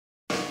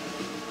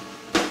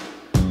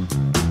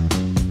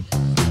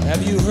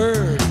Have you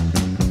heard?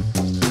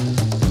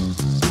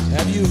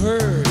 Have you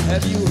heard?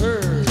 Have you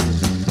heard?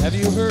 Have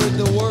you heard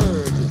the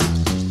word?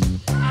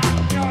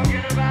 I'm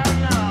talking about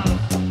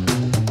love.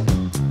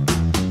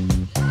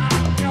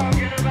 I'm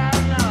talking about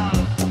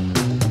love.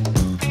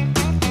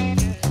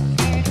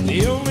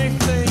 The only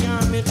thing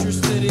I'm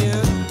interested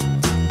in.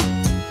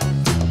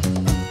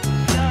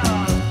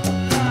 Love,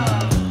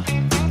 love.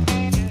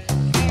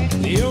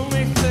 The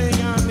only thing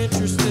I'm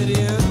interested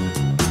in.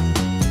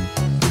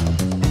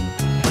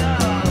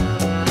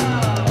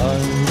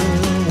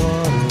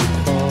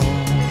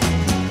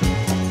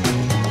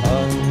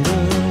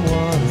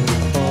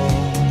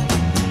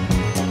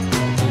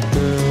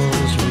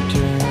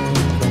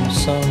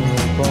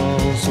 Summer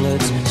balls,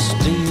 let's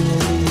steal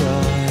the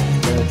eye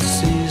that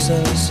sees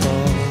us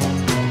all.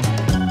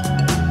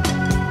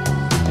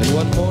 And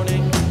one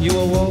morning you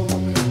awoke,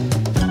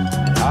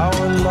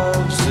 our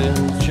love's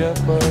in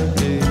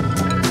jeopardy.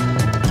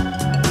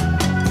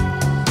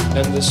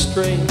 And the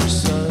strange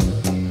sun,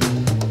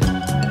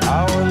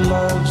 our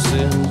love's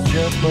in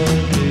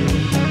jeopardy.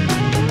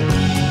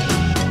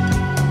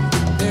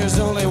 There's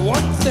only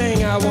one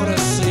thing I want to